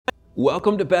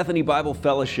Welcome to Bethany Bible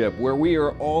Fellowship, where we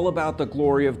are all about the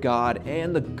glory of God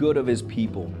and the good of His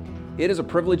people. It is a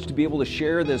privilege to be able to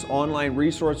share this online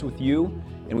resource with you,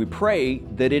 and we pray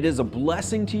that it is a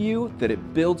blessing to you, that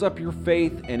it builds up your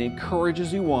faith and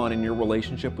encourages you on in your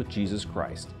relationship with Jesus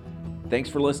Christ. Thanks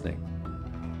for listening.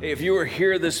 If you are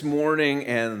here this morning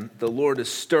and the Lord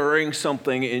is stirring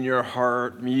something in your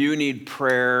heart, you need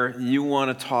prayer, you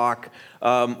want to talk,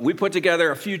 we put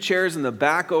together a few chairs in the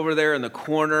back over there in the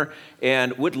corner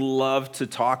and would love to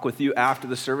talk with you after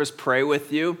the service, pray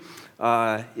with you.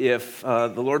 If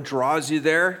the Lord draws you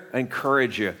there, I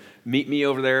encourage you. Meet me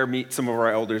over there, meet some of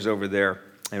our elders over there,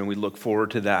 and we look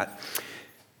forward to that.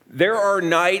 There are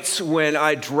nights when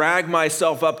I drag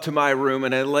myself up to my room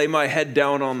and I lay my head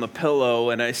down on the pillow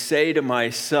and I say to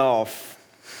myself,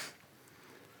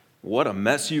 what a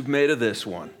mess you've made of this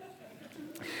one.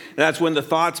 And that's when the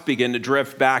thoughts begin to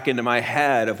drift back into my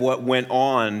head of what went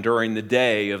on during the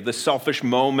day, of the selfish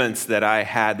moments that I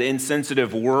had, the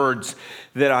insensitive words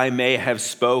that I may have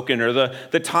spoken, or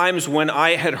the times when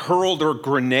I had hurled a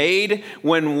grenade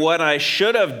when what I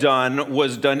should have done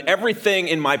was done everything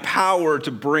in my power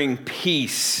to bring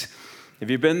peace.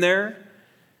 Have you been there?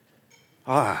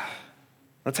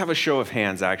 Let's have a show of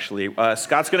hands, actually.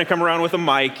 Scott's going to come around with a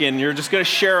mic, and you're just going to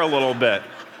share a little bit.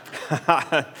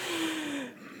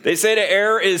 They say to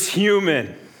err is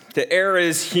human. To err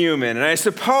is human. And I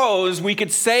suppose we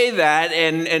could say that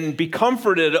and be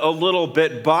comforted a little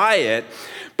bit by it.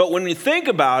 But when we think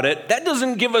about it, that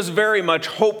doesn't give us very much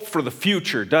hope for the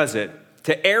future, does it?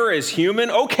 To err is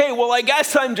human? Okay, well, I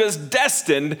guess I'm just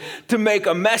destined to make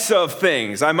a mess of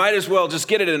things. I might as well just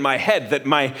get it in my head that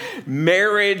my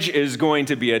marriage is going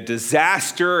to be a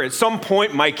disaster. At some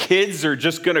point, my kids are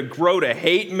just going to grow to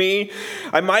hate me.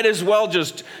 I might as well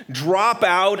just drop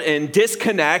out and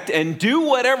disconnect and do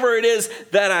whatever it is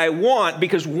that I want,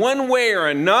 because one way or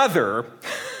another,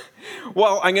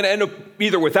 well, I'm going to end up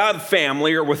either without a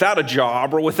family or without a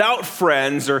job or without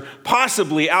friends or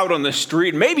possibly out on the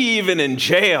street, maybe even in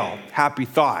jail. Happy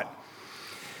thought.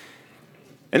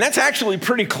 And that's actually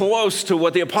pretty close to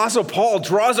what the Apostle Paul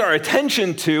draws our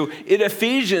attention to in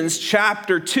Ephesians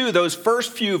chapter 2. Those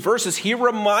first few verses, he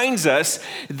reminds us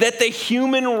that the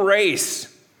human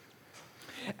race,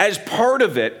 as part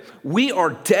of it, we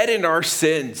are dead in our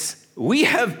sins. We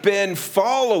have been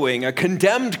following a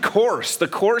condemned course, the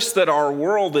course that our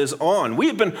world is on. We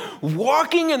have been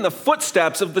walking in the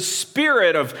footsteps of the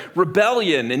spirit of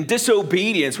rebellion and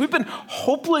disobedience. We've been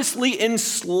hopelessly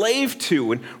enslaved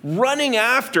to and running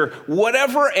after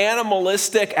whatever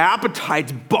animalistic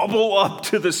appetites bubble up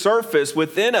to the surface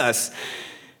within us.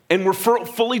 And we're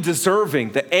fully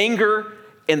deserving the anger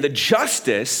and the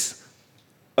justice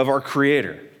of our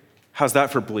Creator. How's that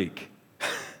for bleak?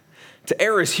 To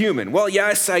err is human. Well,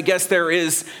 yes, I guess there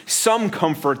is some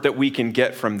comfort that we can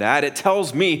get from that. It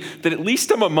tells me that at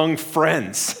least I'm among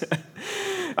friends.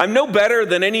 I'm no better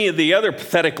than any of the other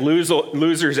pathetic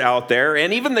losers out there,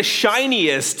 and even the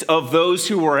shiniest of those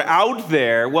who are out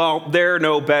there, well, they're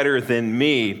no better than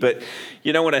me. But,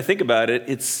 you know, when I think about it,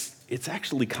 it's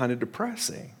actually kind of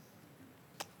depressing.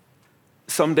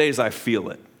 Some days I feel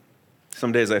it.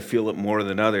 Some days I feel it more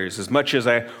than others. As much as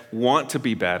I want to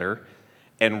be better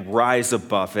and rise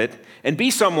above it, and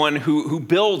be someone who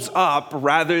builds up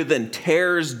rather than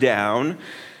tears down,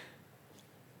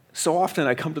 so often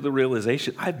I come to the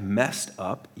realization I've messed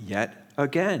up yet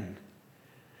again.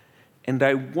 And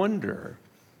I wonder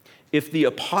if the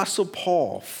Apostle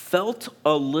Paul felt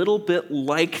a little bit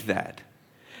like that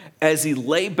as he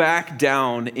lay back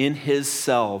down in his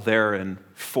cell there in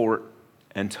Fort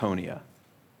Antonia.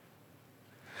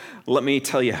 Let me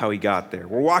tell you how he got there.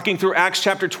 We're walking through Acts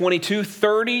chapter 22,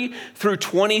 30 through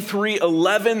 23,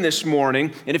 11 this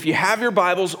morning. And if you have your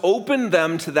Bibles, open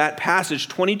them to that passage,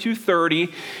 22,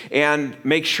 30, and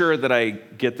make sure that I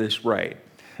get this right.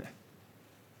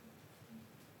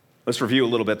 Let's review a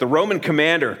little bit. The Roman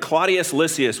commander, Claudius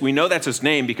Lysias, we know that's his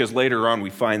name because later on we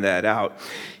find that out.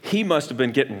 He must have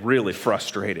been getting really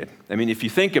frustrated. I mean, if you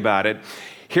think about it,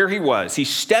 here he was. He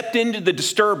stepped into the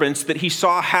disturbance that he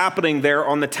saw happening there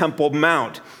on the Temple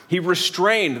Mount. He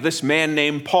restrained this man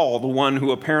named Paul, the one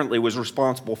who apparently was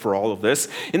responsible for all of this.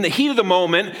 In the heat of the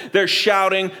moment, there's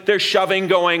shouting, there's shoving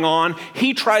going on.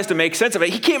 He tries to make sense of it.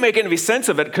 He can't make any sense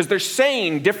of it because they're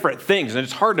saying different things, and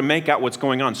it's hard to make out what's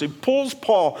going on. So he pulls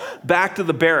Paul back to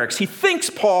the barracks. He thinks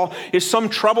Paul is some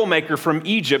troublemaker from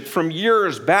Egypt from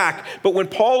years back, but when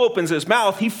Paul opens his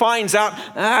mouth, he finds out,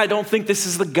 I don't think this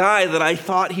is the guy that I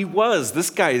thought he was. This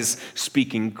guy's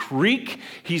speaking Greek.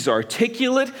 He's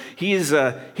articulate. He's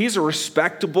a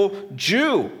respectable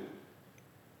Jew.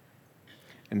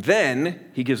 And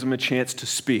then he gives him a chance to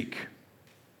speak.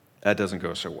 That doesn't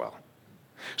go so well.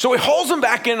 So he hauls him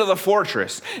back into the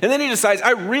fortress, and then he decides,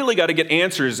 I really got to get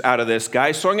answers out of this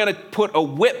guy, so I'm going to put a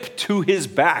whip to his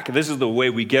back. This is the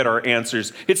way we get our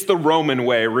answers. It's the Roman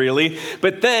way, really.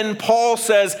 But then Paul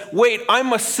says, wait,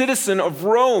 I'm a citizen of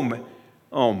Rome.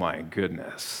 Oh my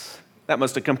goodness. That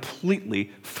must have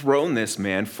completely thrown this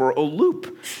man for a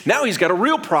loop. Now he's got a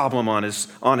real problem on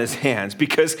his hands,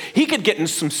 because he could get in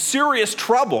some serious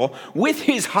trouble with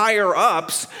his higher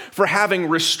ups for having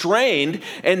restrained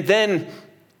and then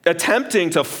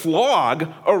attempting to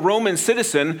flog a Roman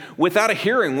citizen without a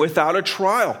hearing, without a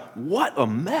trial. What a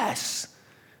mess.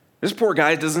 This poor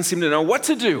guy doesn't seem to know what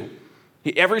to do.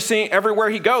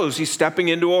 Everywhere he goes, he's stepping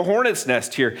into a hornet's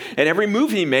nest here. And every move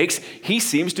he makes, he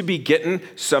seems to be getting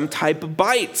some type of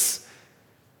bites.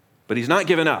 But he's not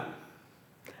giving up.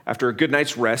 After a good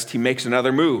night's rest, he makes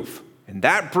another move. And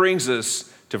that brings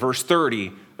us to verse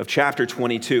 30 of chapter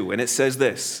 22. And it says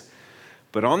this,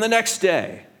 but on the next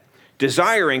day,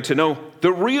 desiring to know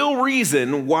the real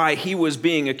reason why he was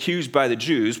being accused by the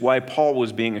Jews, why Paul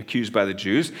was being accused by the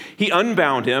Jews, he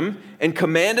unbound him and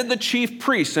commanded the chief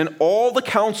priests and all the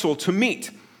council to meet.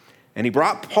 And he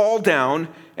brought Paul down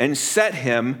and set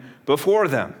him before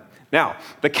them. Now,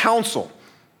 the council,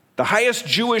 the highest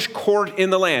Jewish court in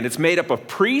the land, it's made up of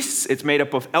priests, it's made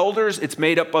up of elders, it's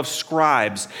made up of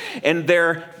scribes. And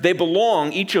they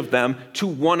belong, each of them, to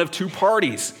one of two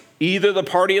parties. Either the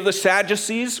party of the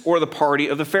Sadducees or the party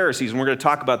of the Pharisees. And we're going to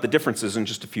talk about the differences in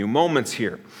just a few moments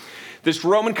here. This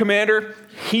Roman commander,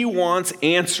 he wants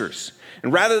answers.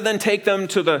 And rather than take them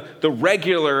to the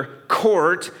regular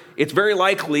court, it's very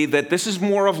likely that this is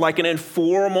more of like an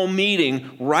informal meeting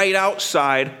right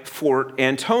outside Fort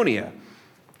Antonia.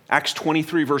 Acts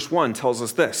 23 verse 1 tells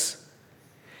us this.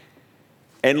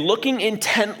 And looking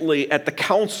intently at the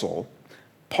council,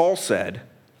 Paul said,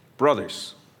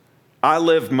 brothers, I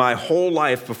lived my whole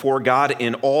life before God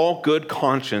in all good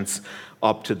conscience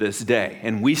up to this day.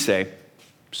 And we say,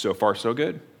 so far so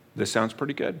good. This sounds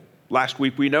pretty good. Last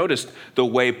week we noticed the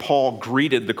way Paul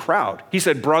greeted the crowd. He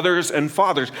said brothers and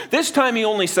fathers. This time he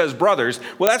only says brothers.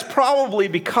 Well, that's probably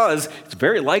because it's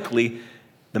very likely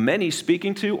the men he's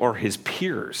speaking to are his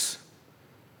peers.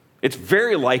 It's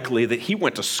very likely that he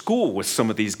went to school with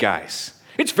some of these guys.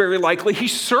 It's very likely he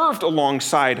served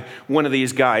alongside one of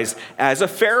these guys as a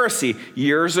Pharisee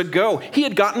years ago. He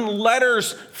had gotten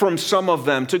letters from some of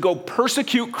them to go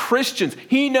persecute Christians.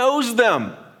 He knows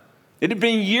them. It had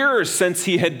been years since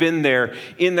he had been there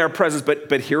in their presence,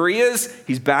 but here he is.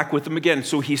 He's back with them again.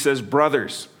 So he says,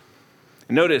 brothers.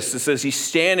 Notice it says he's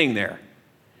standing there.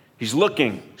 He's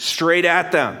looking straight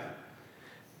at them.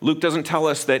 Luke doesn't tell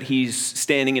us that he's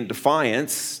standing in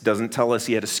defiance, doesn't tell us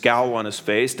he had a scowl on his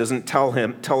face, doesn't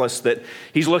tell us that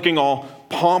he's looking all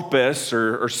pompous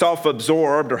or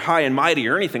self-absorbed or high and mighty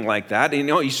or anything like that. You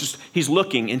know, he's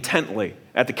looking intently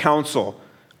at the council,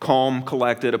 calm,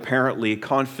 collected, apparently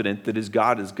confident that his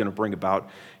God is going to bring about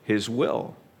his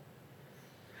will.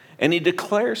 And he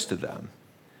declares to them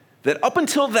that up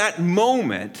until that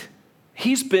moment,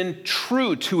 he's been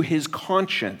true to his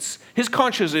conscience. His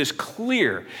conscience is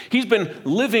clear. He's been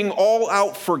living all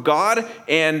out for God,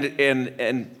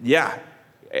 and yeah,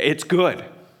 it's good.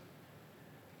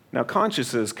 Now,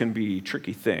 consciences can be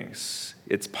tricky things.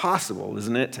 It's possible,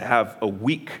 isn't it, to have a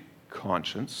weak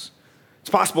conscience. It's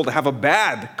possible to have a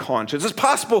bad conscience. It's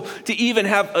possible to even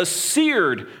have a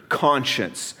seared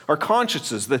conscience. Our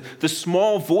consciences, the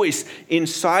small voice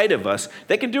inside of us,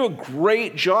 they can do a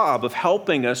great job of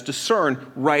helping us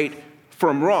discern right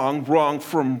from wrong, wrong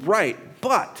from right.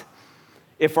 But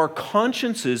if our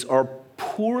consciences are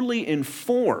poorly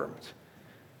informed,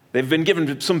 they've been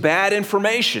given some bad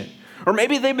information, or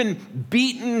maybe they've been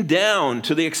beaten down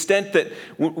to the extent that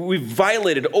we've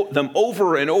violated them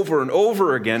over and over and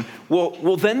over again,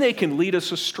 well, then they can lead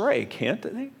us astray, can't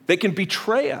they? They can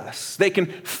betray us. They can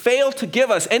fail to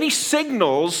give us any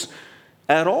signals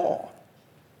at all.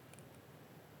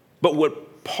 But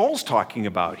what Paul's talking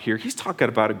about here, he's talking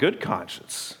about a good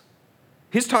conscience.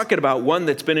 He's talking about one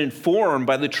that's been informed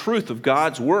by the truth of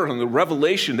God's word and the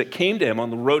revelation that came to him on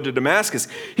the road to Damascus.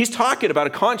 He's talking about a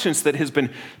conscience that has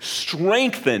been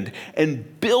strengthened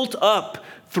and built up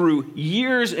through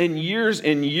years and years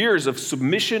and years of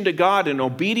submission to God and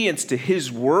obedience to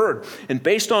his word. And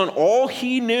based on all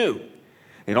he knew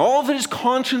and all that his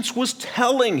conscience was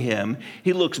telling him,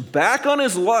 he looks back on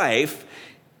his life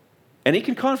and he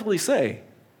can confidently say,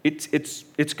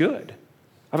 it's good.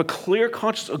 I have a clear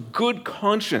conscience, a good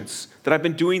conscience that I've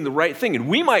been doing the right thing. And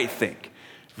we might think,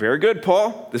 very good,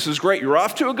 Paul. This is great. You're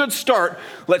off to a good start.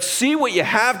 Let's see what you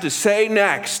have to say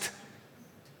next.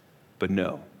 But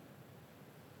no.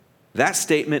 That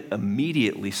statement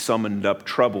immediately summoned up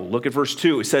trouble. Look at verse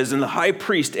 2. It says, "And the high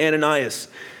priest Ananias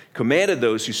commanded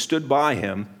those who stood by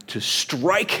him to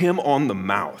strike him on the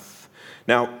mouth."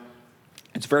 Now,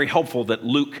 it's very helpful that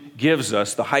Luke gives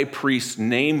us the high priest's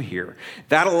name here.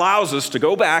 That allows us to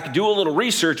go back, do a little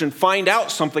research, and find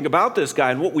out something about this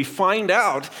guy. And what we find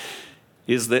out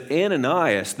is that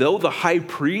Ananias, though the high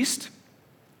priest,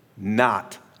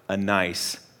 not a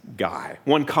nice guy.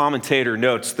 One commentator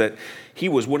notes that he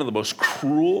was one of the most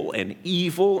cruel and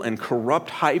evil and corrupt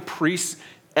high priests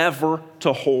ever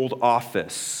to hold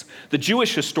office. The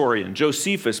Jewish historian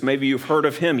Josephus, maybe you've heard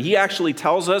of him, he actually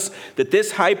tells us that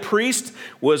this high priest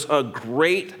was a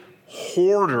great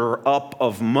hoarder up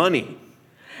of money,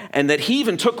 and that he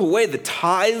even took away the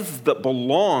tithes that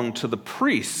belonged to the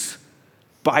priests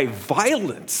by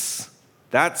violence.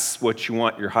 That's what you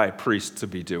want your high priest to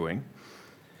be doing.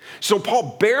 So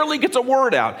Paul barely gets a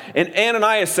word out, and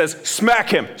Ananias says, smack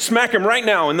him right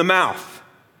now in the mouth.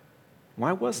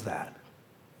 Why was that?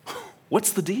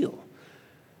 What's the deal?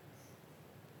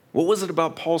 What was it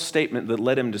about Paul's statement that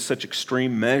led him to such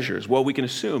extreme measures? Well, we can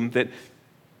assume that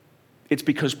it's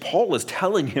because Paul is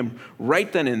telling him right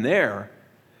then and there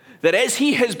that as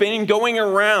he has been going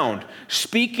around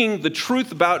speaking the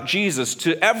truth about Jesus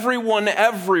to everyone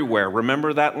everywhere,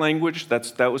 remember that language?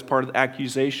 That was part of the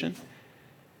accusation.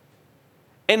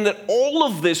 And that all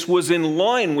of this was in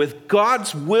line with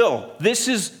God's will. This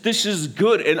is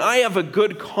good, and I have a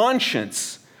good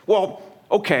conscience. Well,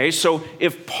 okay, so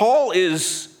if Paul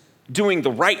is doing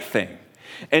the right thing,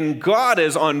 and God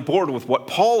is on board with what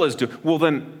Paul is doing, well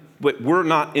then, but we're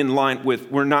not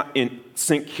in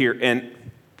sync here, and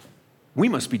we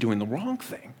must be doing the wrong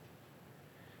thing.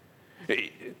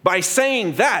 By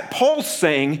saying that, Paul's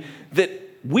saying that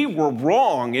we were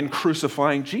wrong in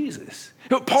crucifying Jesus.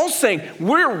 Paul's saying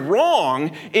we're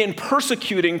wrong in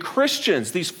persecuting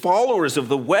Christians, these followers of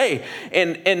the way,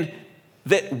 and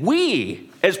that we,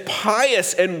 as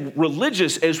pious and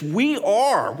religious as we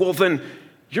are, well then,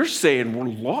 you're saying we're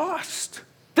lost.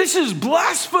 This is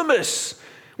blasphemous.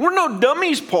 We're no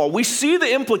dummies, Paul. We see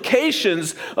the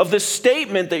implications of the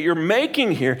statement that you're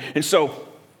making here, and so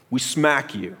we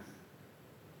smack you.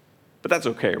 But that's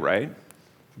okay, right?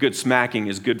 Good smacking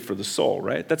is good for the soul,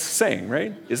 right? That's the saying,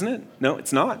 right? Isn't it? No,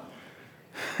 it's not.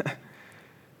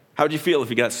 How would you feel if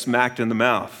you got smacked in the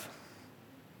mouth?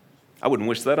 I wouldn't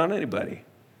wish that on anybody.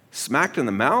 Smacked in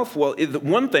the mouth? Well,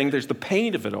 one thing, there's the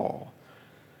pain of it all.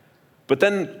 But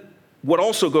then what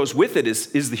also goes with it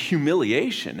is the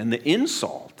humiliation and the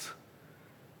insult.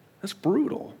 That's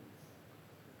brutal.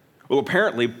 Well,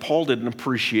 apparently, Paul didn't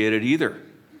appreciate it either.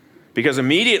 Because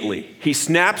immediately he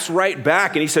snaps right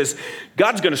back and he says,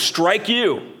 God's going to strike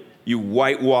you, you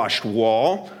whitewashed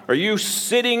wall. Are you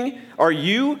sitting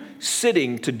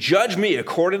to judge me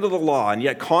according to the law? And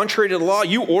yet, contrary to the law,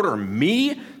 you order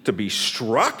me to be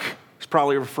struck? He's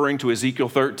probably referring to Ezekiel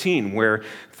 13, where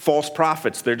false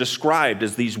prophets, they're described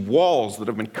as these walls that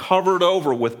have been covered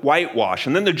over with whitewash.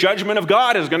 And then the judgment of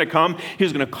God is going to come.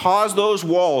 He's going to cause those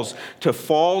walls to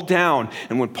fall down.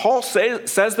 And when Paul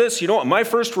says this, you know what my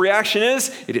first reaction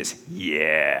is? It is,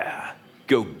 yeah,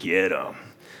 go get them.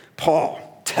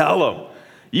 Paul, tell them.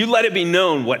 You let it be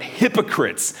known what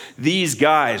hypocrites these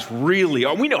guys really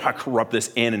are. We know how corrupt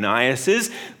this Ananias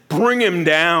is. Bring him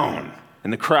down.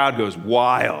 And the crowd goes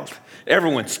wild.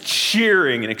 Everyone's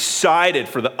cheering and excited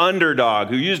for the underdog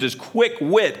who used his quick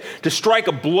wit to strike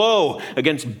a blow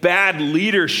against bad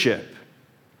leadership.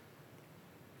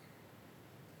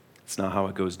 It's not how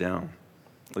it goes down.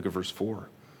 Look at verse 4.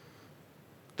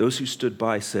 Those who stood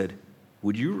by said,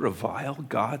 "Would you revile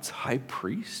God's high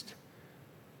priest?"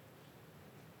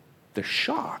 They're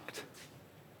shocked.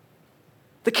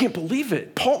 They can't believe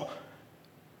it. Paul,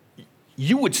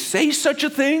 you would say such a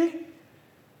thing?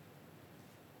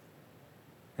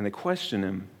 And they question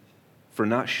him for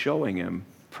not showing him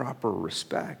proper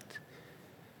respect.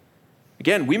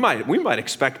 Again, we might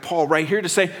expect Paul right here to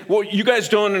say, well, you guys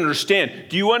don't understand.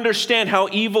 Do you understand how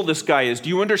evil this guy is? Do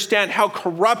you understand how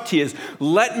corrupt he is?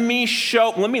 Let me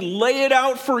lay it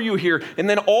out for you here, and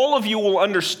then all of you will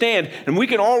understand, and we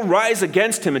can all rise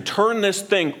against him and turn this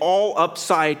thing all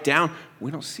upside down.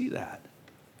 We don't see that.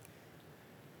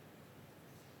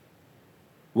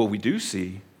 What we do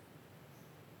see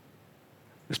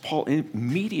is Paul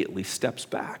immediately steps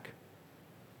back.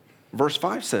 Verse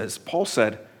 5 says, Paul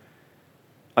said,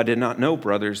 I did not know,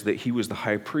 brothers, that he was the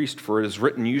high priest, for it is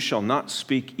written, you shall not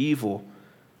speak evil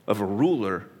of a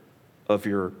ruler of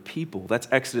your people. That's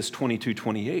Exodus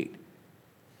 22:28. You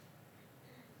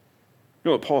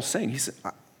know what Paul's saying? He said,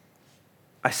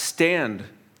 I stand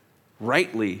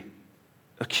rightly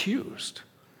accused.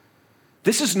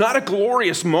 This is not a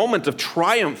glorious moment of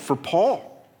triumph for Paul.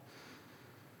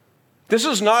 This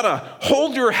is not a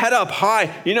hold your head up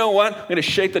high. You know what? I'm going to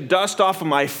shake the dust off of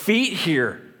my feet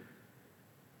here.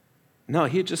 No,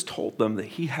 he had just told them that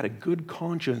he had a good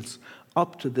conscience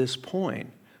up to this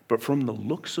point. But from the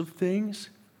looks of things,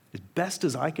 as best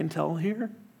as I can tell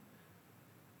here,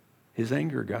 his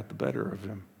anger got the better of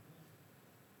him.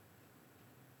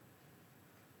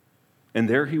 And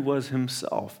there he was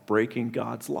himself, breaking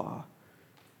God's law.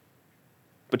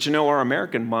 But you know, our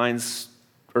American minds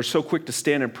are so quick to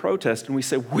stand and protest, and we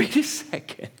say, wait a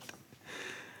second.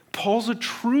 Paul's a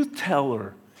truth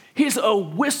teller. He's a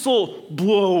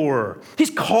whistleblower. He's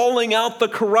calling out the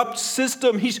corrupt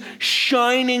system. He's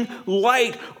shining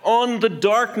light on the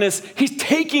darkness. He's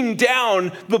taking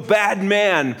down the bad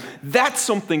man. That's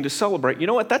something to celebrate. You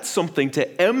know what? That's something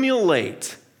to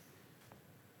emulate.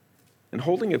 And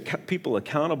holding people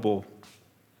accountable,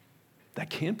 that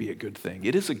can be a good thing.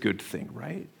 It is a good thing,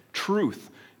 right? Truth,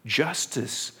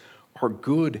 justice are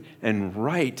good and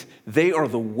right. They are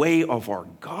the way of our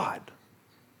God.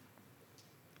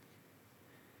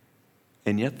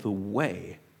 And yet the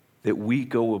way that we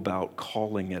go about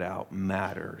calling it out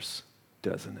matters,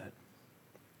 doesn't it?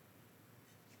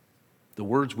 The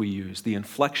words we use, the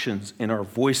inflections in our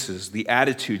voices, the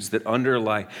attitudes that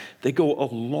underlie, they go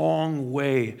a long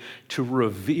way to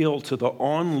reveal to the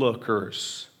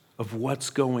onlookers of what's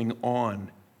going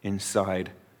on inside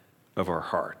of our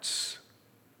hearts.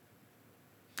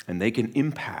 And they can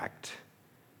impact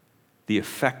the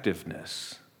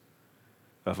effectiveness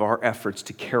of our efforts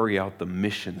to carry out the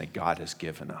mission that God has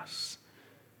given us,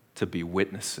 to be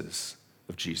witnesses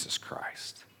of Jesus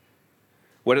Christ.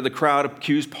 What did the crowd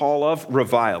accuse Paul of?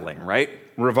 Reviling, right?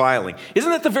 Reviling.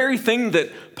 Isn't that the very thing that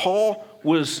Paul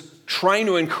was trying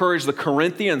to encourage the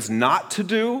Corinthians not to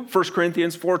do? 1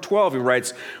 Corinthians 4:12, he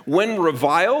writes, when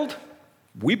reviled,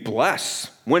 we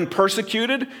bless. When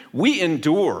persecuted, we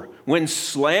endure. When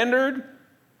slandered,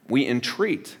 we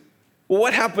entreat. Well,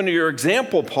 what happened to your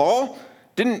example, Paul?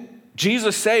 Didn't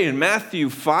Jesus say in Matthew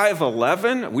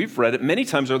 5:11, we've read it many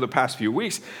times over the past few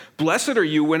weeks, blessed are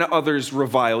you when others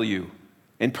revile you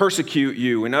and persecute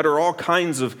you and utter all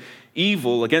kinds of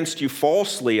evil against you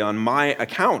falsely on my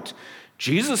account.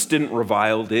 Jesus didn't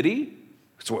revile, did he?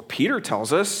 That's what Peter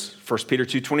tells us, 1 Peter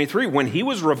 2:23. When he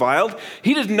was reviled,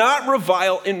 he did not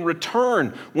revile in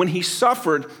return. When he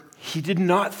suffered, he did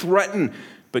not threaten,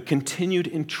 but continued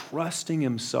entrusting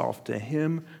himself to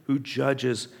him who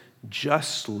judges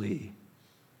justly.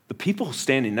 The people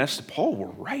standing next to Paul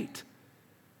were right.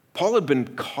 Paul had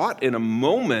been caught in a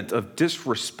moment of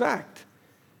disrespect.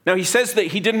 Now, he says that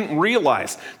he didn't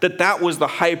realize that that was the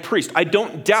high priest. I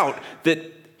don't doubt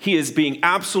that he is being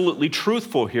absolutely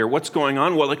truthful here. What's going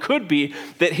on? Well, it could be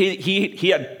that he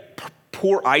had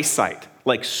poor eyesight,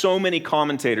 like so many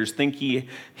commentators think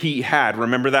he had.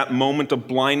 Remember that moment of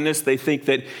blindness? They think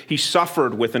that he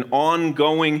suffered with an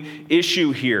ongoing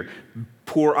issue here.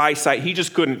 Poor eyesight. He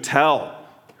just couldn't tell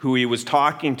who he was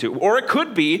talking to. Or it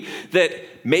could be that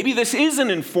maybe this is an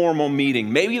informal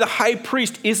meeting. Maybe the high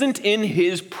priest isn't in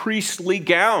his priestly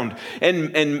gown.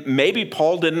 And maybe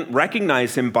Paul didn't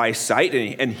recognize him by sight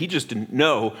and he just didn't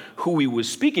know who he was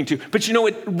speaking to. But you know,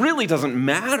 it really doesn't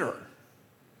matter.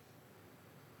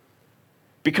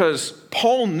 Because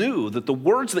Paul knew that the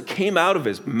words that came out of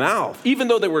his mouth, even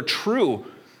though they were true,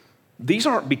 these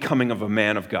aren't becoming of a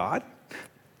man of God.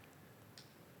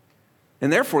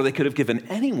 And therefore, they could have given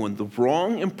anyone the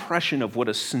wrong impression of what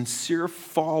a sincere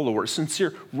follower,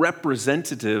 sincere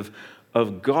representative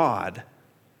of God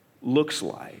looks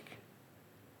like.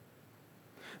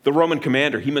 The Roman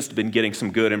commander, he must have been getting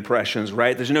some good impressions,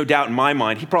 right? There's no doubt in my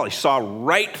mind, he probably saw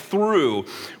right through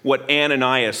what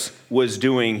Ananias was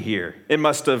doing here. It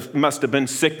must have been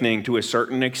sickening to a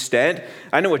certain extent.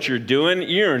 I know what you're doing.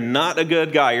 You're not a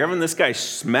good guy. You're having this guy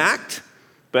smacked.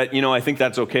 But, you know, I think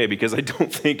that's okay because I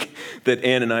don't think that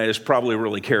Ananias probably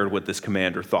really cared what this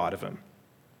commander thought of him.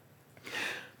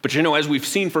 But, you know, as we've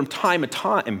seen from time to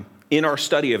time in our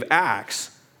study of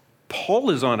Acts,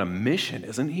 Paul is on a mission,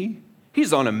 isn't he?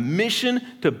 He's on a mission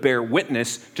to bear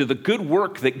witness to the good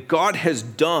work that God has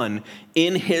done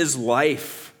in his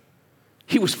life.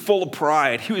 He was full of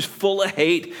pride. He was full of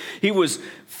hate. He was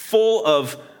full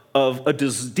of a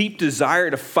deep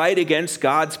desire to fight against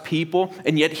God's people,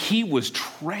 and yet he was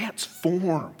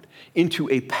transformed into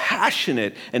a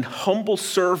passionate and humble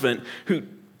servant who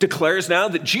declares now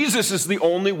that Jesus is the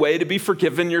only way to be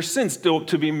forgiven your sins,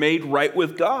 to be made right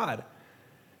with God.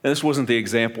 And this wasn't the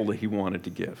example that he wanted to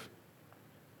give.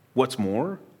 What's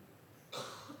more,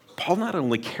 Paul not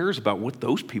only cares about what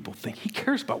those people think, he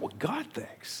cares about what God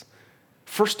thinks.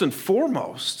 First and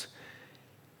foremost,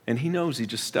 And he knows he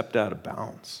just stepped out of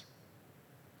bounds.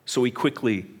 So he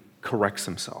quickly corrects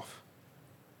himself.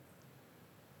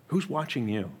 Who's watching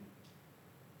you?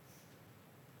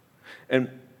 And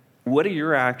what do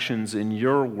your actions and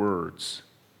your words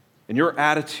and your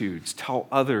attitudes tell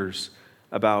others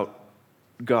about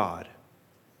God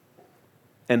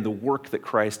and the work that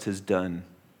Christ has done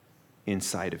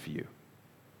inside of you?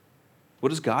 What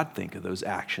does God think of those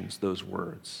actions, those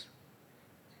words?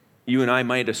 You and I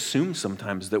might assume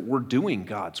sometimes that we're doing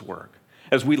God's work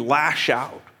as we lash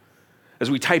out,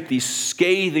 as we type these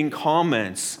scathing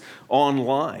comments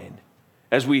online,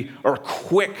 as we are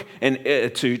quick and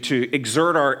to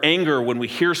exert our anger when we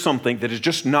hear something that is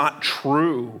just not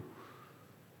true.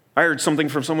 I heard something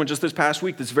from someone just this past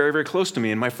week that's very, very close to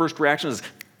me, and my first reaction is,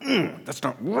 that's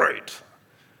not right.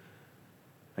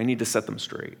 I need to set them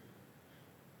straight.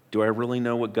 Do I really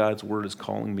know what God's word is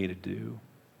calling me to do?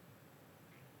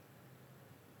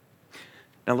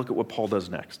 Now look at what Paul does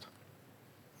next.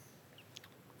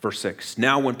 Verse 6,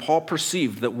 now when Paul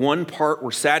perceived that one part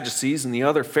were Sadducees and the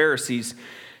other Pharisees,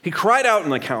 he cried out in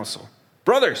the council,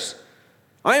 brothers,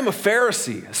 I am a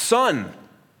Pharisee, a son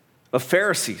of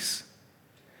Pharisees.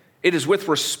 It is with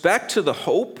respect to the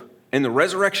hope and the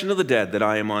resurrection of the dead that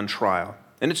I am on trial.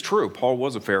 And it's true, Paul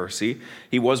was a Pharisee.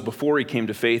 He was before he came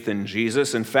to faith in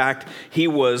Jesus. In fact, he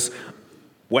was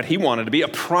what he wanted to be, a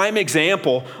prime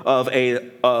example of a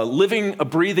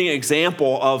breathing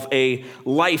example of a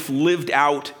life lived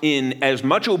out in as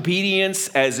much obedience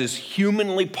as is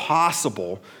humanly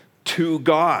possible to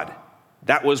God.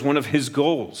 That was one of his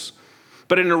goals.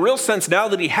 But in a real sense, now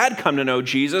that he had come to know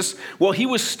Jesus, well, he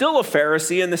was still a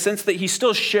Pharisee in the sense that he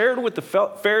still shared with the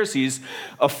Pharisees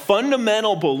a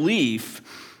fundamental belief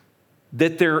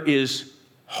that there is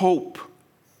hope,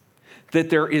 that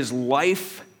there is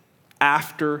life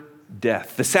after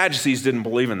death. The Sadducees didn't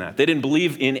believe in that. They didn't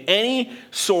believe in any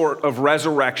sort of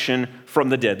resurrection from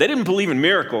the dead. They didn't believe in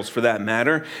miracles for that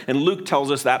matter. And Luke tells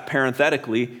us that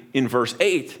parenthetically in verse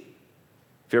 8.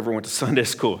 If you ever went to Sunday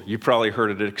school, you probably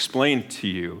heard it explained to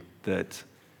you that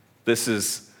this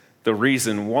is the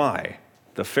reason why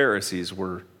the Pharisees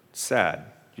were sad,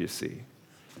 you see.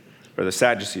 Or the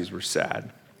Sadducees were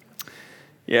sad.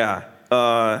 Yeah.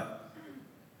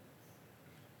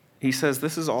 He says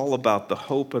this is all about the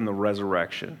hope and the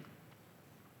resurrection.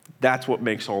 That's what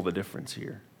makes all the difference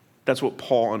here. That's what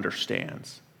Paul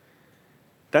understands.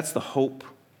 That's the hope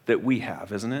that we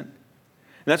have, isn't it? And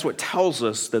that's what tells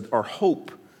us that our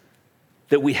hope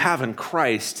that we have in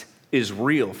Christ is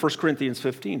real. 1 Corinthians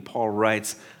 15, Paul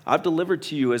writes, I've delivered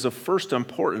to you as of first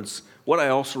importance what I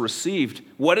also received.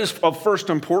 What is of first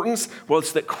importance? Well,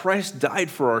 it's that Christ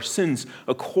died for our sins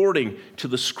according to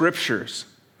the Scriptures,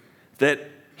 that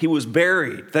he was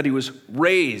buried, that he was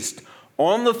raised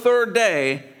on the third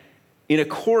day in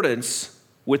accordance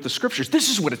with the Scriptures. This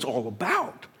is what it's all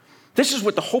about. This is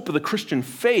what the hope of the Christian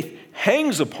faith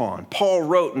hangs upon. Paul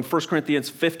wrote in 1 Corinthians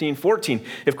 15, 14,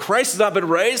 if Christ has not been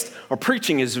raised, our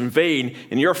preaching is in vain,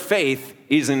 and your faith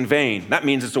is in vain. That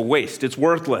means it's a waste. It's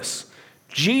worthless.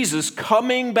 Jesus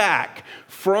coming back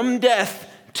from death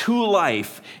to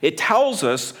life, it tells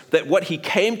us that what he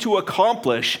came to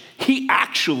accomplish, he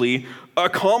actually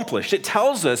accomplished. It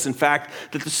tells us, in fact,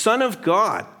 that the Son of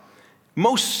God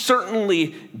most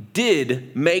certainly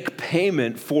did make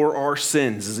payment for our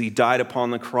sins as he died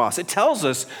upon the cross. It tells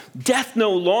us death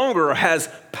no longer has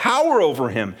power over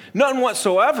him, none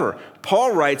whatsoever.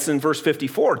 Paul writes in verse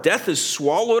 54, death is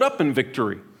swallowed up in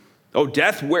victory. Oh,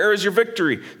 death, where is your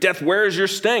victory? Death, where is your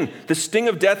sting? The sting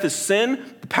of death is sin.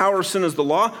 The power of sin is the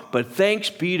law. But thanks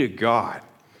be to God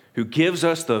who gives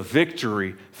us the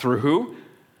victory through who?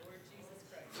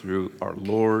 Through our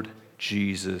Lord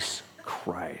Jesus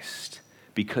Christ.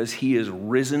 Because he is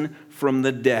risen from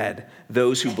the dead,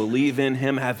 those who believe in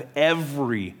him have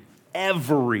every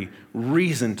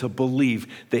reason to believe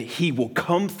that he will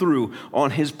come through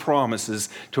on his promises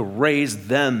to raise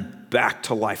them back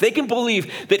to life. They can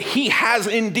believe that he has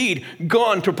indeed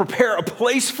gone to prepare a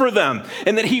place for them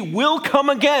and that he will come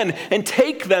again and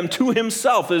take them to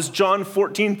himself, as John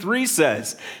 14:3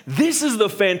 says. This is the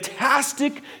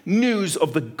fantastic news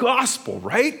of the gospel,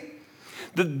 right?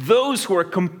 That those who are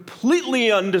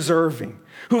completely undeserving,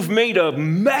 who've made a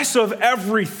mess of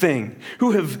everything,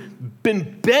 who have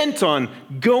been bent on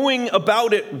going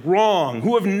about it wrong,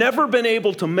 who have never been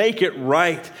able to make it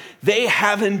right, they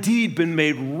have indeed been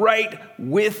made right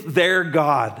with their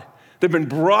God. They've been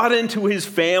brought into his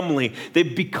family.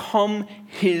 They've become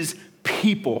his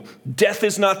people. Death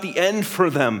is not the end for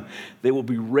them. They will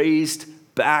be raised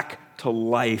back to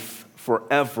life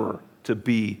forever to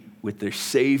be with their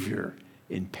Savior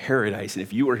in paradise. And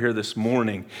if you are here this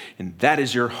morning and that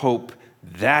is your hope,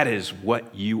 That is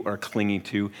what you are clinging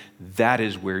to. That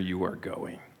is where you are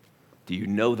going. Do you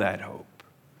know that hope?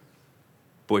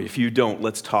 Boy, if you don't,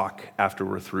 let's talk after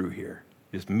we're through here.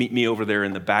 Just meet me over there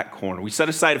in the back corner. We set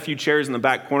aside a few chairs in the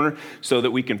back corner so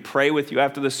that we can pray with you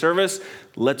after the service.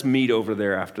 Let's meet over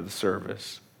there after the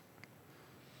service.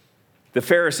 The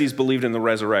Pharisees believed in the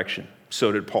resurrection.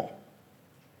 So did Paul.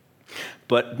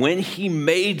 But when he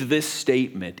made this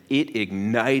statement, it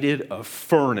ignited a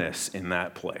furnace in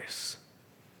that place.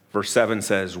 Verse 7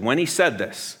 says, when he said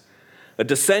this, a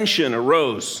dissension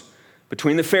arose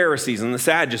between the Pharisees and the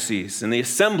Sadducees, and the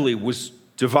assembly was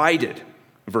divided.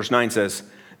 Verse 9 says,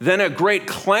 then a great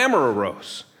clamor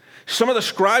arose. Some of the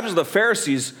scribes of the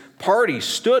Pharisees' party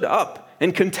stood up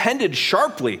and contended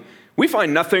sharply. We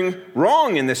find nothing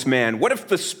wrong in this man. What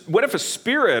if a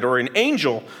spirit or an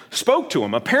angel spoke to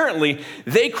him? Apparently,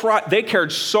 they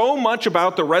cared so much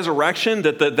about the resurrection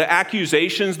that the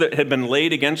accusations that had been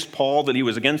laid against Paul, that he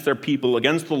was against their people,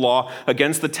 against the law,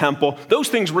 against the temple, those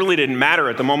things really didn't matter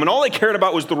at the moment. All they cared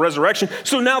about was the resurrection.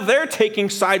 So now they're taking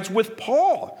sides with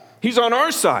Paul. He's on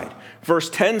our side. Verse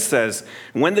 10 says,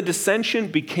 when the dissension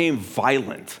became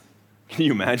violent, can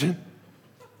you imagine?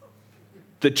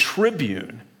 The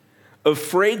tribune,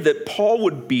 afraid that Paul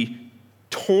would be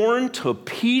torn to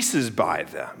pieces by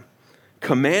them,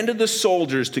 commanded the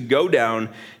soldiers to go down,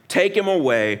 take him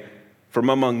away from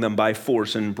among them by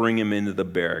force, and bring him into the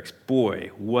barracks.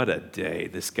 Boy, what a day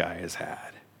this guy has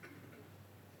had.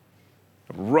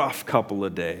 A rough couple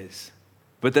of days.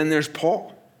 But then there's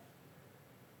Paul,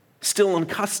 still in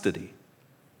custody.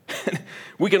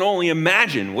 We can only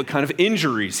imagine what kind of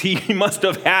injuries he must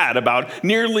have had about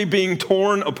nearly being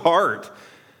torn apart.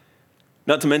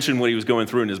 Not to mention what he was going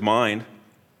through in his mind.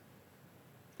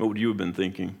 What would you have been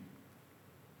thinking?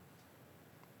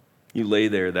 You lay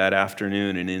there that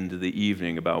afternoon and into the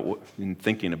evening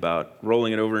thinking about,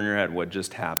 rolling it over in your head, what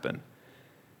just happened.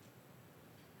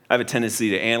 I have a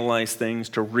tendency to analyze things,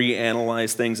 to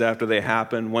reanalyze things after they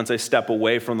happen. Once I step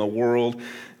away from the world,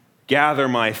 gather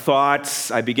my thoughts,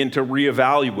 I begin to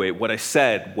reevaluate what I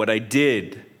said, what I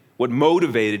did, what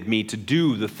motivated me to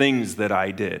do the things that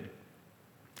I did.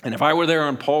 And if I were there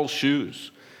on Paul's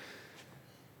shoes,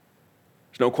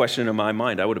 there's no question in my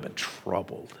mind, I would have been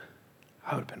troubled.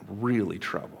 I would have been really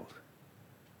troubled.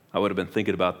 I would have been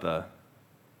thinking about the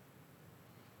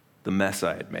mess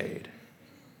I had made,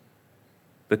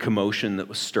 the commotion that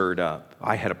was stirred up.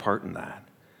 I had a part in that.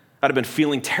 I'd have been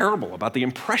feeling terrible about the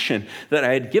impression that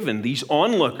I had given these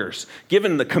onlookers,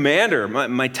 given the commander.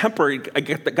 My temper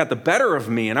got the better of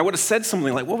me, and I would have said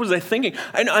something like, what was I thinking?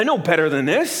 I know better than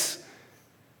this.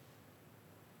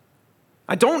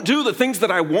 I don't do the things that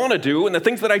I want to do, and the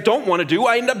things that I don't want to do,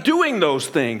 I end up doing those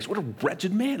things. What a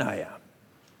wretched man I am.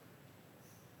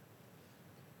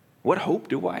 What hope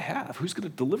do I have? Who's going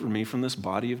to deliver me from this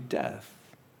body of death?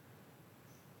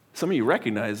 Some of you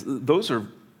recognize those are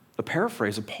a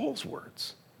paraphrase of Paul's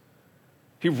words.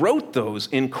 He wrote those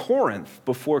in Corinth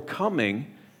before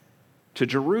coming to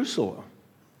Jerusalem.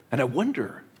 And I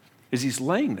wonder, as he's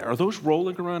laying there, are those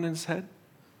rolling around in his head?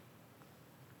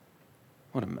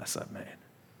 What a mess I've made.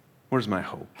 Where's my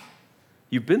hope?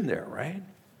 You've been there, right?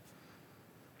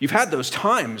 You've had those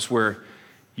times where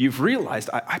you've realized,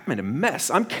 I've made a mess.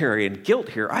 I'm carrying guilt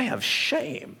here. I have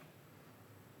shame.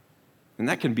 And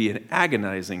that can be an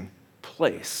agonizing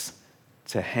place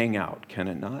to hang out, can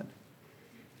it not?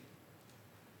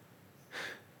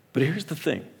 But here's the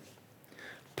thing.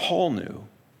 Paul knew,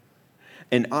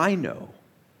 and I know,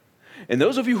 and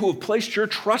those of you who have placed your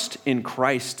trust in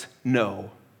Christ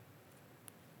know,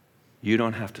 you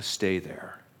don't have to stay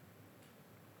there.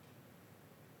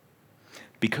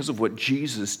 Because of what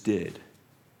Jesus did,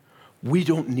 we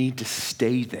don't need to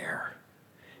stay there.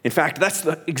 In fact, that's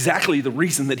exactly the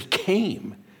reason that he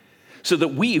came, so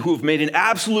that we who have made an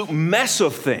absolute mess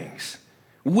of things,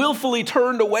 willfully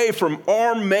turned away from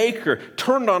our Maker,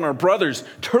 turned on our brothers,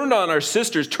 turned on our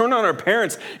sisters, turned on our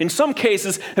parents, in some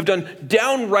cases have done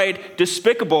downright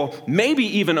despicable, maybe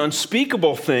even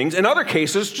unspeakable things. In other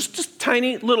cases, just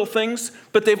tiny little things,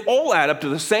 but they've all add up to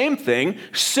the same thing: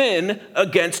 sin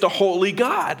against a holy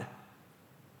God.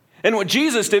 And what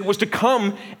Jesus did was to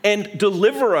come and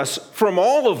deliver us from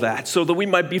all of that so that we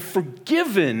might be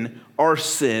forgiven our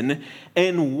sin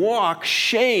and walk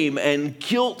shame and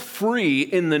guilt-free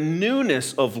in the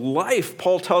newness of life.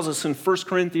 Paul tells us in 1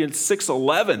 Corinthians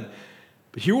 6:11,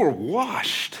 but you were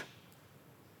washed.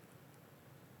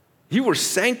 You were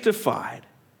sanctified.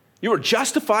 You were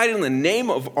justified in the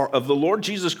name of the Lord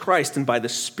Jesus Christ and by the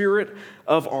Spirit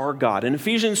of our God. In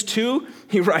Ephesians 2,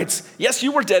 he writes, yes,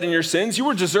 you were dead in your sins. You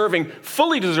were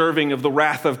fully deserving of the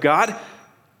wrath of God.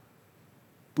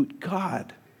 But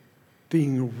God,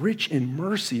 being rich in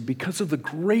mercy because of the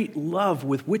great love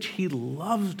with which he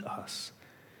loved us,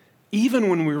 even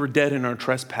when we were dead in our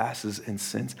trespasses and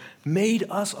sins, made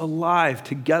us alive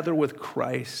together with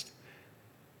Christ.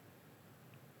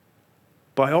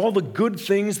 By all the good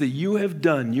things that you have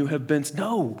done, you have been,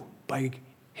 no, by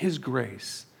his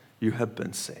grace, you have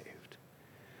been saved.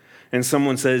 And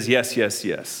someone says, yes, yes,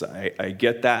 yes, I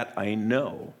get that, I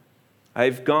know.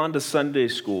 I've gone to Sunday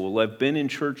school. I've been in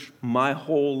church my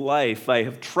whole life. I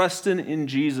have trusted in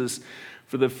Jesus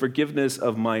for the forgiveness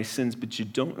of my sins, but you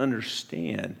don't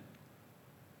understand.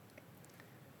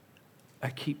 I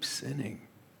keep sinning.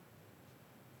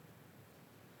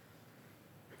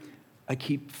 I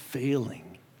keep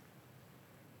failing.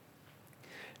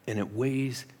 And it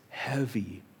weighs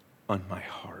heavy on my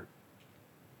heart.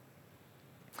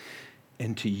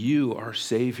 And to you, our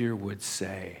Savior would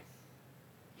say,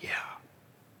 yeah,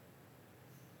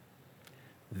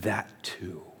 that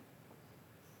too.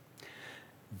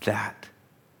 That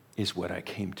is what I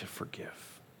came to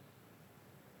forgive.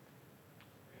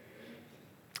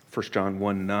 1 John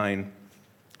 1:9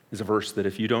 is a verse that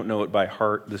if you don't know it by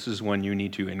heart, this is one you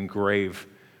need to engrave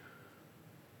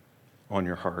on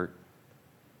your heart.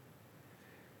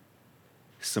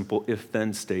 Simple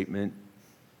if-then statement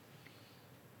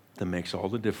that makes all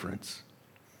the difference.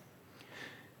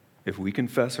 If we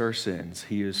confess our sins,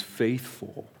 he is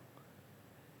faithful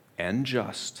and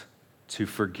just to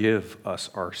forgive us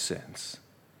our sins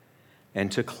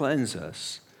and to cleanse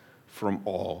us from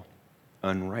all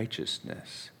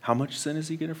unrighteousness. How much sin is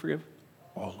he going to forgive?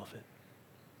 All of it.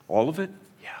 All of it?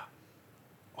 Yeah,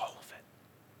 all of it.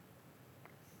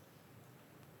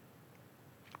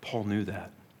 Paul knew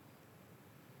that.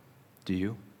 Do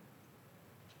you?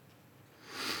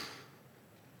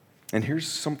 And here's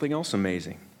something else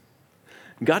amazing.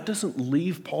 God doesn't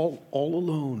leave Paul all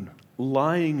alone,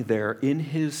 lying there in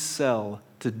his cell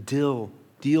to deal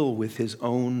with his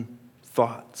own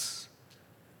thoughts.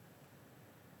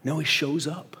 No, he shows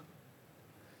up.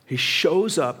 He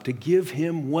shows up to give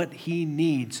him what he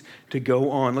needs to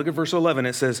go on. Look at verse 11.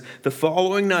 It says, the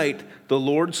following night, the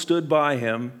Lord stood by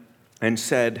him and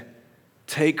said,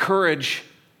 take courage.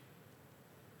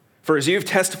 For as you have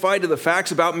testified to the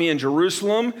facts about me in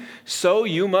Jerusalem, so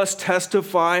you must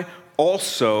testify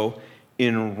also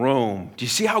in Rome. Do you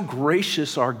see how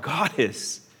gracious our God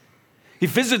is? He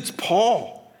visits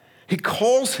Paul. He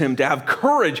calls him to have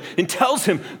courage and tells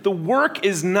him the work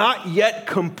is not yet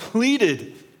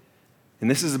completed. And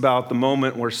this is about the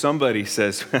moment where somebody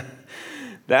says,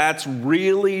 that's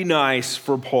really nice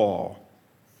for Paul.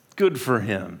 Good for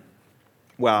him.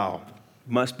 Wow.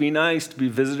 Must be nice to be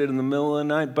visited in the middle of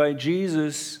the night by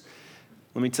Jesus.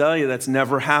 Let me tell you, that's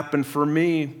never happened for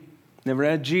me. Never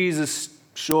had Jesus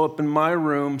show up in my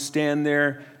room, stand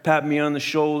there, pat me on the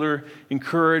shoulder,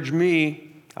 encourage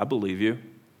me. I believe you.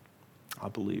 I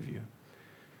believe you.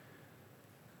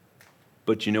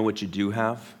 But you know what you do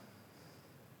have?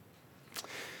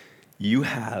 You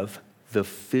have the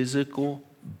physical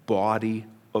body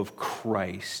of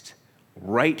Christ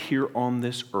right here on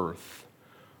this earth,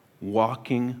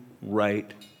 walking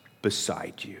right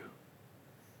beside you,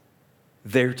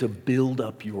 there to build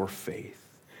up your faith,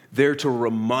 there to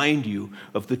remind you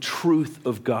of the truth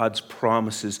of God's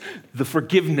promises, the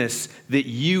forgiveness that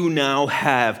you now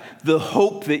have, the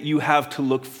hope that you have to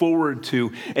look forward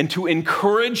to, and to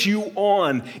encourage you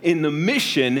on in the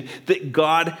mission that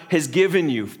God has given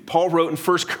you. Paul wrote in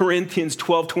 1 Corinthians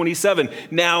 12:27,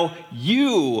 now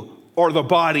you are the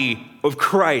body of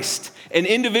Christ, and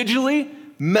individually,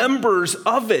 members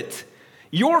of it.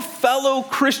 Your fellow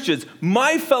Christians,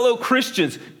 my fellow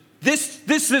Christians,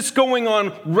 this is going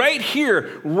on right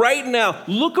here, right now.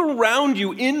 Look around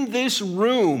you in this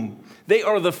room. They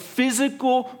are the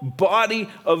physical body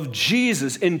of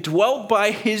Jesus, indwelt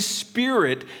by his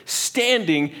Spirit,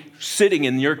 sitting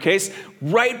in your case,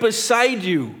 right beside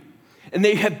you. And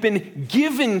they have been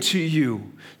given to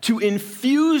you to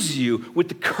infuse you with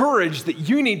the courage that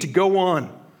you need to go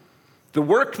on. The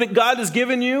work that God has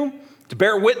given you to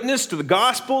bear witness to the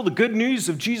gospel, the good news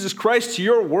of Jesus Christ to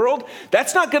your world,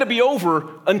 that's not going to be over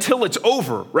until it's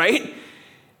over, right?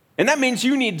 And that means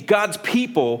you need God's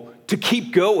people to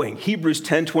keep going. Hebrews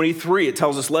 10:23, it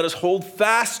tells us, let us hold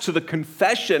fast to the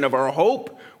confession of our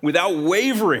hope without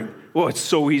wavering. Well, it's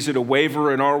so easy to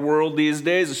waver in our world these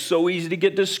days. It's so easy to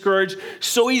get discouraged,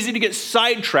 so easy to get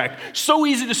sidetracked, so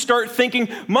easy to start thinking,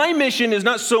 my mission is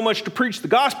not so much to preach the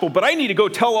gospel, but I need to go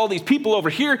tell all these people over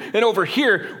here and over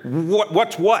here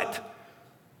what's what.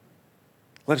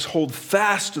 Let us hold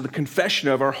fast to the confession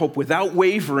of our hope without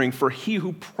wavering, for he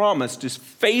who promised is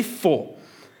faithful.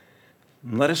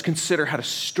 And let us consider how to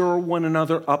stir one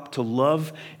another up to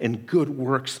love and good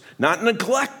works, not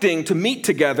neglecting to meet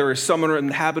together as some are in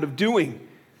the habit of doing,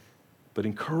 but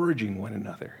encouraging one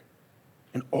another.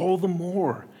 And all the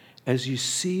more as you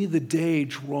see the day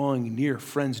drawing near.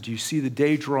 Friends, do you see the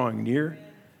day drawing near?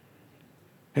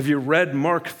 Have you read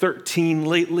Mark 13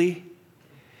 lately?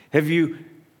 Have you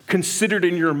considered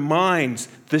in your minds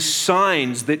the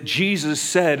signs that Jesus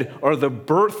said are the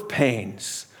birth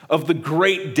pains of the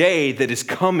great day that is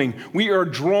coming? We are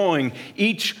drawing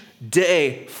each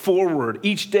day forward.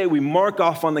 Each day we mark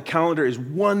off on the calendar is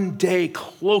one day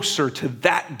closer to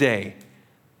that day,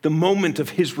 the moment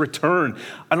of his return.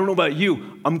 I don't know about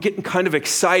you, I'm getting kind of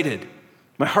excited.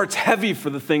 My heart's heavy for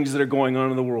the things that are going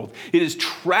on in the world. It is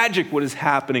tragic what is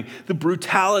happening, the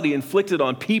brutality inflicted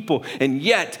on people, and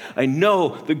yet I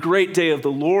know the great day of the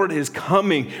Lord is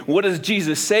coming. What does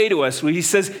Jesus say to us? Well, he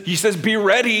says, be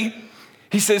ready.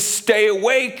 He says, stay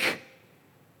awake.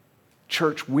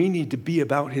 Church, we need to be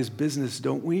about his business,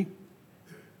 don't we?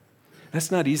 That's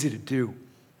not easy to do.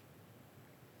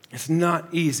 It's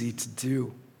not easy to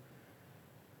do.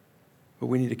 But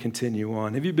we need to continue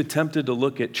on. Have you been tempted to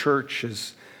look at church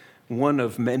as one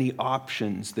of many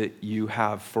options that you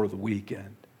have for the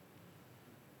weekend?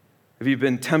 Have you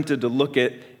been tempted to look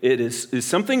at it as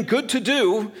something good to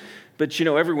do, but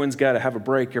everyone's got to have a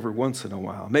break every once in a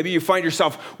while? Maybe you find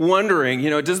yourself wondering,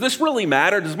 does this really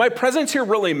matter? Does my presence here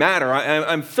really matter?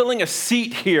 I'm filling a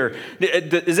seat here.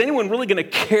 Is anyone really going to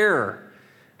care?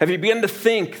 Have you begun to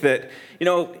think that,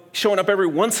 showing up every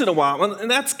once in a while, well, and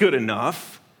that's good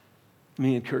enough? Let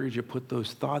me encourage you to put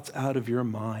those thoughts out of your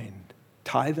mind.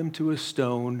 Tie them to a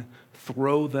stone,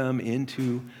 throw them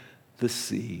into the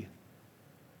sea.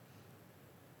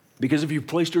 Because if you've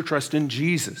placed your trust in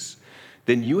Jesus,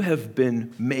 then you have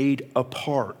been made a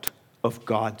part of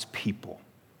God's people.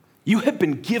 You have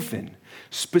been given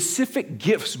specific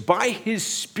gifts by his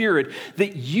Spirit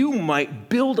that you might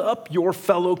build up your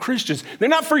fellow Christians. They're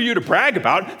not for you to brag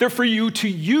about. They're for you to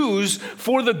use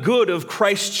for the good of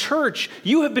Christ's church.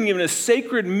 You have been given a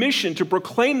sacred mission to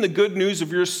proclaim the good news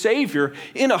of your Savior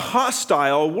in a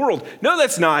hostile world. No,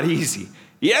 that's not easy.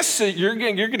 Yes, you're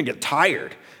going to get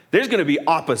tired. There's going to be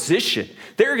opposition.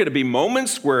 There are going to be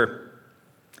moments where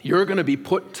you're going to be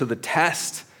put to the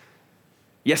test.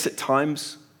 Yes, at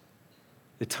times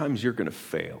you're going to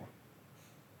fail.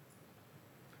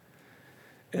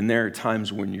 And there are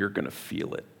times when you're going to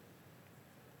feel it.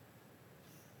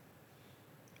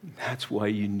 That's why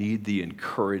you need the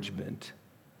encouragement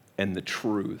and the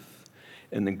truth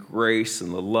and the grace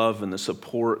and the love and the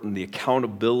support and the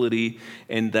accountability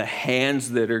and the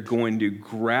hands that are going to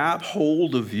grab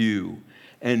hold of you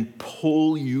and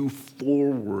pull you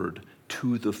forward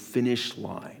to the finish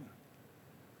line.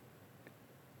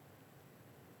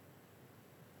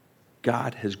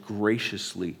 God has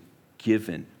graciously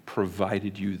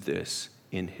provided you this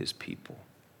in his people.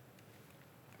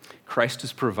 Christ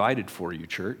has provided for you,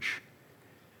 church.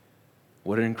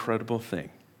 What an incredible thing.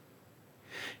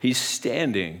 He's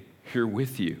standing here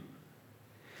with you.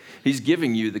 He's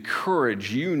giving you the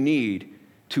courage you need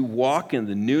to walk in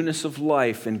the newness of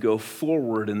life and go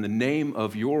forward in the name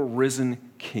of your risen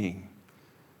King.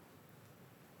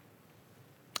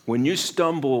 When you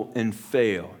stumble and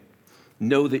fail,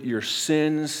 know that your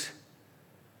sins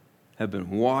have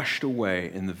been washed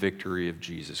away in the victory of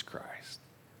Jesus Christ.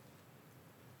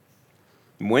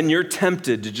 When you're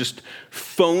tempted to just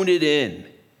phone it in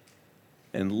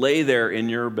and lay there in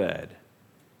your bed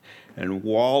and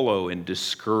wallow in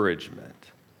discouragement,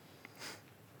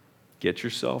 get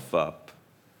yourself up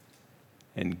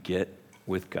and get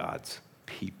with God's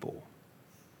people,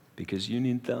 because you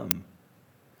need them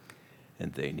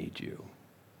and they need you.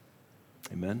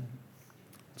 Amen.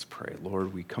 Let's pray.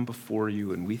 Lord, we come before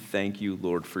you and we thank you,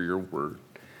 Lord, for your word.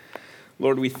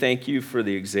 Lord, we thank you for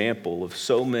the example of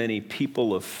so many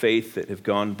people of faith that have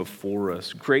gone before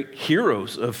us. Great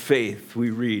heroes of faith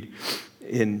we read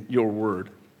in your word.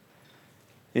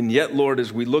 And yet, Lord,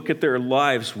 as we look at their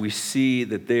lives, we see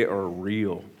that they are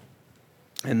real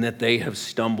and that they have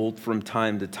stumbled from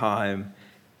time to time.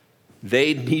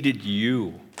 They needed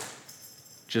you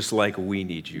just like we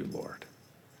need you, Lord.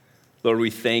 Lord,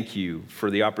 we thank you for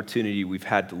the opportunity we've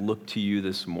had to look to you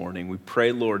this morning. We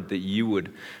pray, Lord, that you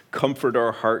would comfort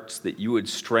our hearts, that you would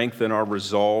strengthen our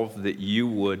resolve, that you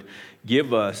would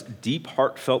give us deep,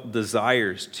 heartfelt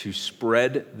desires to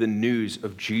spread the news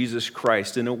of Jesus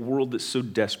Christ in a world that so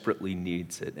desperately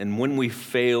needs it. And when we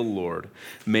fail, Lord,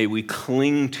 may we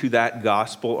cling to that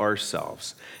gospel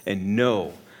ourselves and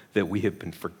know that we have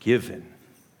been forgiven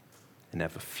and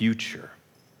have a future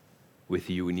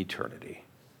with you in eternity.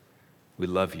 We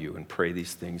love you and pray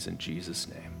these things in Jesus'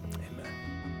 name. Amen.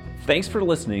 Thanks for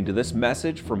listening to this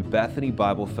message from Bethany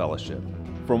Bible Fellowship.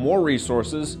 For more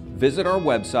resources, visit our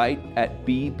website at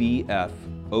bbfoc.org.